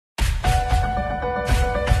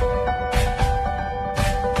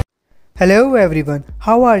Hello everyone,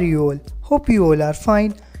 how are you all? Hope you all are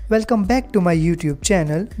fine. Welcome back to my YouTube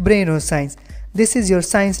channel Brain or Science. This is your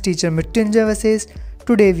science teacher Mrityunjay Vasis.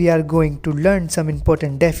 Today we are going to learn some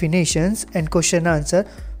important definitions and question answer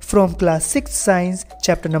from class 6 science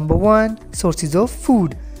chapter number 1 sources of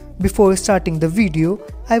food. Before starting the video,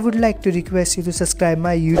 I would like to request you to subscribe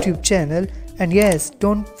my YouTube channel and yes,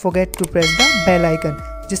 don't forget to press the bell icon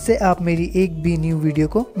जिससे आप मेरी एक भी new video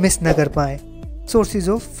को miss न कर पाएं। Sources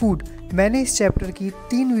of food, मैंने इस चैप्टर की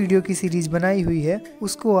 3 वीडियो की सीरीज बनाई हुई है,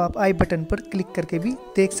 उसको आप आई बटन पर क्लिक करके भी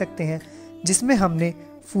देख सकते हैं, जिसमें हमने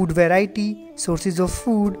food variety, sources of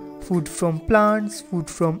food, food from plants, food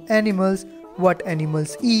from animals, what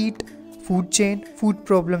animals eat, food chain, food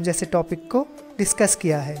problem जैसे टॉपिक को डिस्कस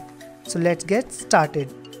किया है। So let's get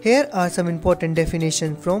started. Here are some important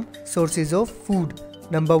definitions from sources of food.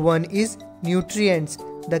 Number 1 is nutrients.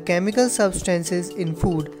 The chemical substances in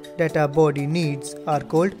food that our body needs are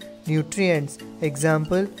called nutrients.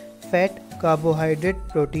 Example, fat, carbohydrate,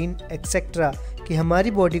 protein, etc. कि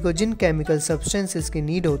हमारी body को जिन chemical substances की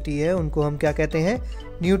need होती है उनको हम क्या कहते हैं?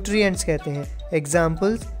 न्यूट्रिएंट्स कहते हैं।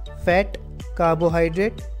 Examples, fat,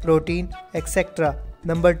 carbohydrate, protein, etc.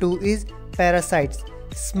 Number 2 is parasites.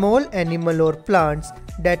 Small animal or plants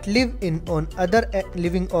that live on other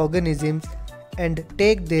living organisms and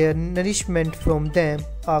take their nourishment from them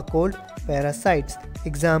are called parasites.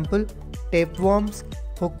 Example, tapeworms,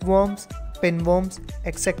 hookworms, pinworms,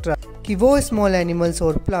 etc. कि वो small animals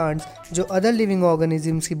और plants जो other living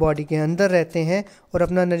organisms की body के अंदर रहते हैं और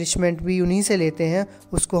अपना नरिशमेंट भी उन्हीं से लेते हैं,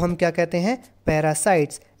 उसको हम क्या कहते हैं?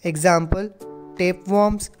 Parasites. Example,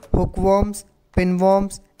 tapeworms, हुकवर्म्स,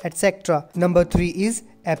 pinworms, etc. Number 3 is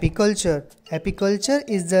apiculture. Apiculture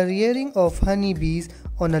is the rearing of honeybees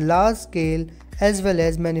on a large scale as well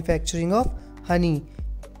as manufacturing of honey.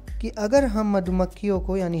 कि अगर हम मधुमक्खियों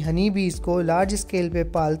को यानी हनी बीज को लार्ज स्केल पे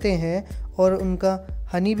पालते हैं और उनका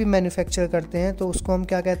हनी भी मैन्युफैक्चर करते हैं तो उसको हम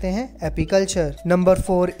क्या कहते हैं? Apiculture. Number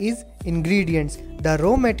 4 is ingredients. The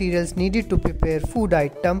raw materials needed to prepare food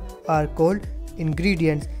item are called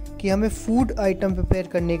ingredients. कि हमें फूड आइटम प्रिपेयर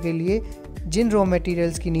करने के लिए जिन रॉ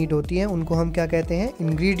मटेरियल्स की नीड होती है उनको हम क्या कहते हैं?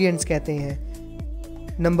 इंग्रेडिएंट्स कहते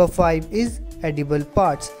हैं। Number 5 is edible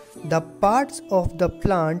parts. The parts of the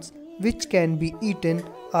plants which can be eaten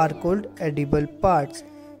are called edible parts.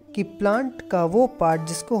 कि प्लांट का वो पार्ट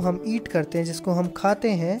जिसको हम ईट करते हैं, जिसको हम खाते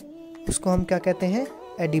हैं, उसको हम क्या कहते हैं?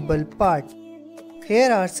 Edible part. Here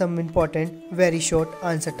are some important very short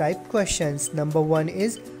answer type questions. Number 1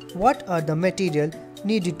 is what are the material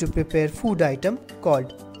needed to prepare food item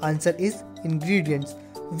called? Answer is ingredients.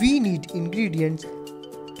 We need ingredients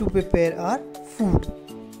to prepare our food.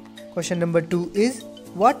 Question number 2 is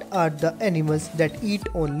what are the animals that eat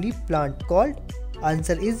only plant called?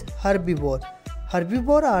 Answer is herbivore.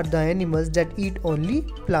 Herbivore are the animals that eat only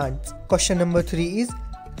plants. Question number 3 is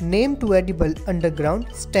name 2 edible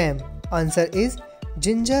underground stem. Answer is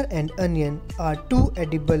ginger and onion are 2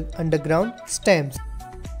 edible underground stems.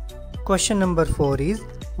 Question number 4 is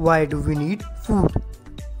why do we need food?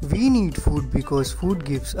 We need food because food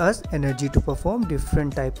gives us energy to perform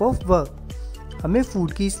different type of work. हमें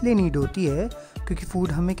food की इसलिए need होती है क्योंकि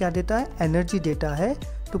food हमें क्या देता है? एनर्जी देता है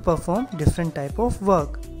to perform different type of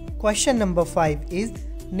work. Question number 5 is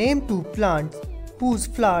name 2 plants whose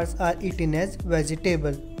flowers are eaten as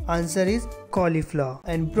vegetable. Answer is cauliflower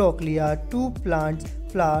and broccoli are 2 plants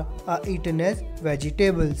flower are eaten as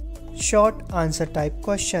vegetables. Short answer type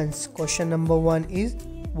questions. Question number 1 is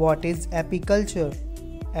what is apiculture?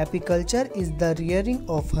 Apiculture is the rearing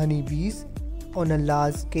of honeybees on a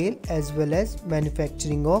large scale as well as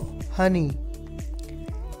manufacturing of honey.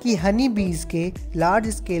 कि हनी बीज के large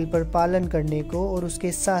scale पर पालन करने को और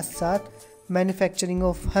उसके साथ साथ मैन्युफैक्चरिंग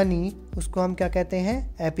ऑफ हनी, उसको हम क्या कहते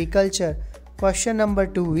हैं? Apiculture. Question number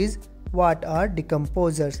 2 is what are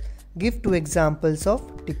decomposers. Give 2 examples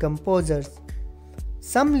of decomposers.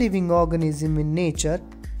 Some living organism in nature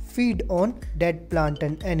feed on dead plant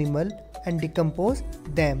and animal and decompose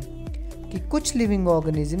them. कि कुछ लिविंग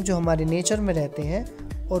ऑर्गेनिज्म जो हमारे नेचर में रहते हैं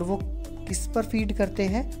और वो किस पर फीड करते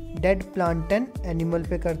हैं? डेड प्लांट एंड एनिमल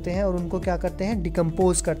पे करते हैं और उनको क्या करते हैं?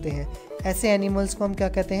 डिकम्पोज करते हैं. ऐसे एनिमल्स को हम क्या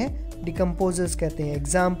कहते हैं? डिकम्पोजर्स कहते हैं.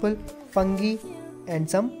 Example, fungi and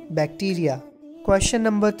some bacteria. Question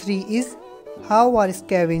number 3 is how are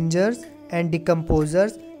scavengers and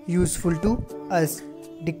decomposers useful to us.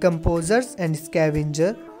 Decomposers and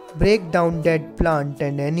scavenger break down dead plant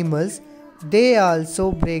and animals. They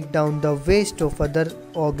also break down the waste of other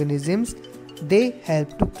organisms. They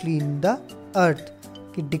help to clean the earth.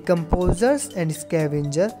 कि decomposers and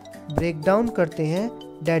scavenger break down करते हैं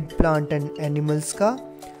dead plant and animals का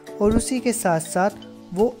और उसी के साथ साथ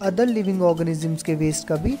वो अदर लिविंग ऑर्गेनिजम्स के वेस्ट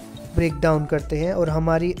का भी ब्रेक डाउन करते हैं और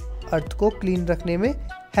हमारी अर्थ को क्लीन रखने में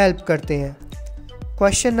हेल्प करते हैं।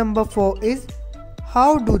 Question number 4 is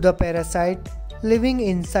how do the parasite living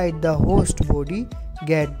inside the host body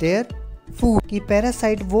get their food. कि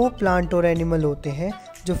पैरासाइट वो प्लांट और एनिमल होते हैं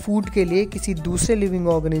जो फूड के लिए किसी दूसरे लिविंग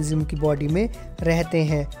ऑर्गेनिज्म की बॉडी में रहते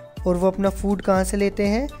हैं और वो अपना फूड कहाँ से लेते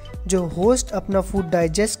हैं। जो होस्ट अपना फूड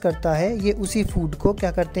डाइजेस्ट करता है ये उसी फूड को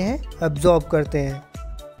क्या करते हैं, अब्जॉर्ब करते हैं।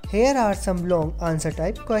 Here are some long answer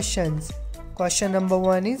type questions. Question number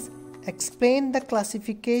 1 is explain the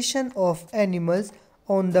classification of animals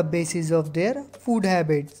on the basis of their food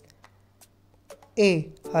habits. A.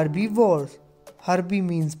 Herbivores. Herbi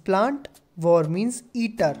means plant, vore means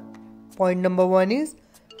eater. Point number 1 is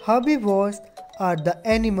herbivores are the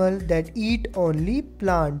animal that eat only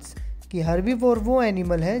plants. कि herbivore वो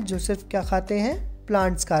animal है जो सिर्फ क्या खाते हैं,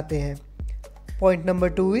 plants खाते हैं। Point number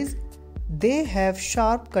 2 is they have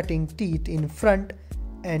sharp cutting teeth in front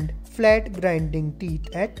and flat grinding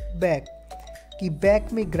teeth at back. कि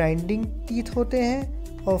बैक में ग्राइंडिंग टीथ होते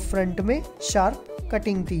हैं और फ्रंट में sharp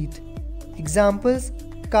cutting teeth. Examples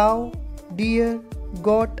cow, dear,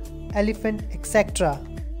 गोट, elephant etcetera.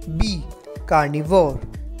 B. Carnivore.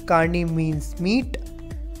 Carney means meet,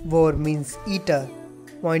 वोर means eater.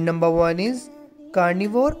 Point number 1 is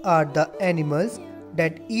carnivore are the animals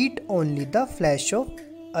that eat only the flesh of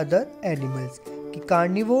other animals. कि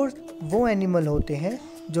carnivore वो animal होते हैं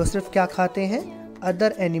जो सिर्फ क्या खाते हैं,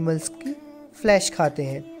 अदर एनिमल्स की फ्लैश खाते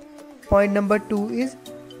हैं। Point number 2 is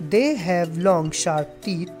they have long sharp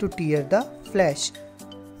teeth two tier the flash.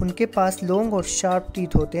 उनके पास लॉन्ग और शार्प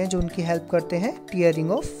टीथ होते हैं जो उनकी हेल्प करते हैं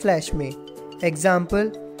टीयरिंग ऑफ फ्लैश में।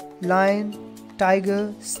 Example lion,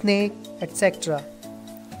 tiger, snake etcetera.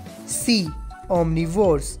 C.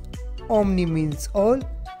 omnivores. Omni means all,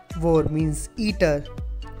 vore means eater.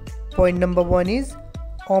 Point number 1 is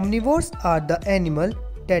omnivores are the animal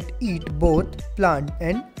that eat both plant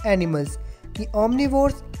and animals. कि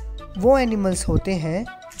omnivores वो animals होते हैं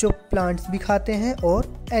जो plants भी खाते हैं और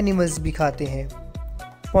animals भी खाते हैं।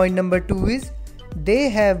 Point number 2 is they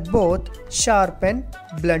have both sharp and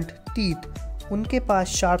blunt teeth. उनके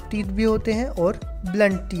पास sharp teeth भी होते हैं और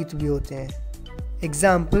blunt teeth भी होते हैं।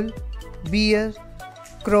 Example bear,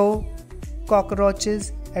 crow,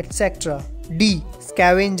 cockroaches, etc. D.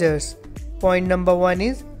 Scavengers. Point number 1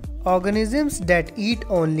 is organisms that eat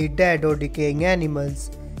only dead or decaying animals.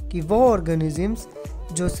 कि वो organisms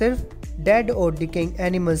जो सिर्फ dead और decaying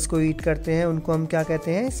animals को eat करते हैं उनको हम क्या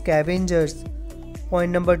कहते हैं, scavengers.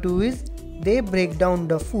 Point number 2 is they break down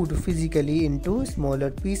the food physically into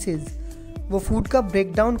smaller pieces. वो food का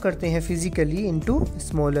break down करते हैं physically into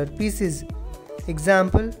smaller pieces.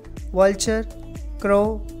 Example vulture,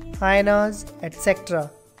 crow, hyenas, etc.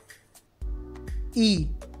 E.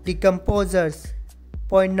 Decomposers.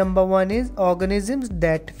 Point number 1 is organisms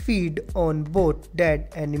that feed on both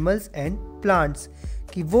dead animals and plants.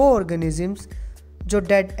 कि वो organisms जो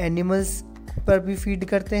dead animals पर भी feed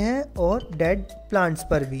करते हैं और dead plants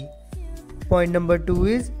पर भी। Point number 2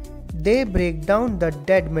 is they break down the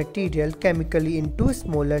dead material chemically into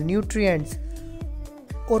smaller nutrients.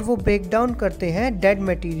 और वो ब्रेक डाउन करते हैं डेड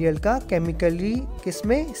मटेरियल का केमिकली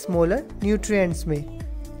किसमें, स्मॉलर न्यूट्रिएंट्स में।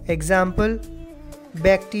 Example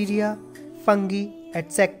bacteria, fungi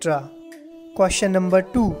etcetera. Question number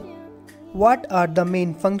 2 what are the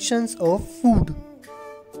main functions of food.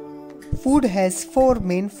 Food has 4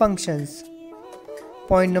 main functions.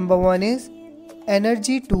 Point number 1 is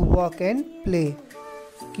energy to walk and play.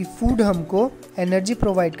 कि food हमको energy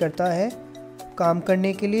provide करता है काम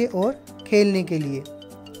करने के लिए और खेलने के लिए।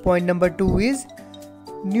 Point number 2 is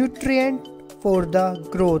nutrient for the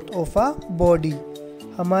growth of a body.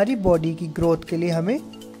 हमारी बॉडी की ग्रोथ के लिए हमें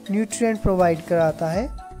न्यूट्रिएंट प्रोवाइड कराता है।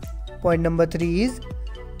 Point number 3 is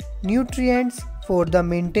nutrients for the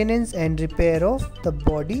maintenance and repair of the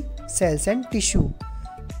body cells and tissue.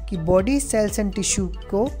 कि बॉडी सेल्स एंड टिश्यू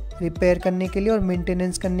को repair करने के लिए और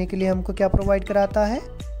मेंटेनेंस करने के लिए हमको क्या प्रोवाइड कराता है,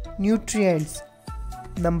 nutrients.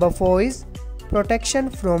 Number 4 is protection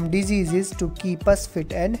from diseases to keep us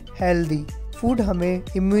fit and healthy. Food हमें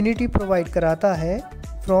इम्यूनिटी प्रोवाइड कराता है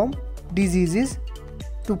from diseases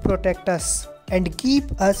to protect us and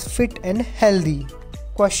keep us fit and healthy.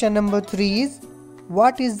 Question number 3 is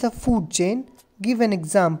what is the food chain, give an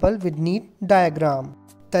example with NEET diagram.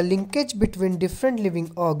 The linkage between different living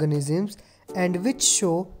organisms and which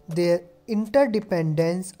show their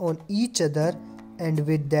interdependence on each other and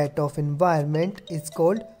with that of environment is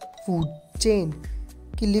called food chain.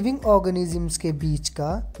 कि living organisms के बीच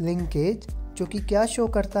का linkage जो कि क्या show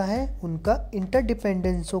करता है, उनका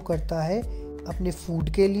interdependence show करता है अपने फूड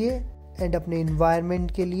के लिए एंड अपने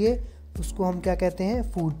इन्वायरमेंट के लिए, उसको हम क्या कहते हैं,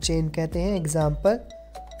 फूड चेन कहते हैं. Example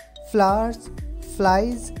flowers,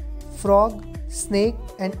 flies, frog, snake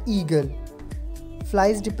and eagle.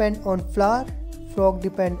 Flies depend on flower, frog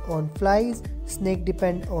depend on flies, snake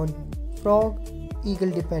depend on frog, eagle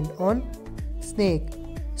depend on snake.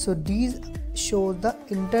 So these show the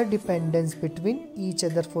interdependence between each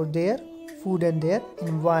other for their food and their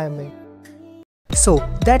environment. So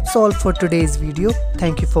that's all for today's video.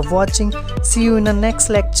 Thank you for watching. See you in the next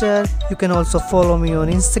lecture. You can also follow me on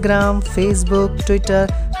Instagram, Facebook, Twitter.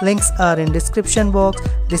 Links are in description box.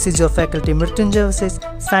 This is your faculty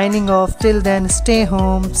Mrityunjay signing off. Till then, stay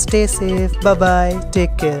home, stay safe. Bye bye.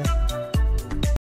 Take care.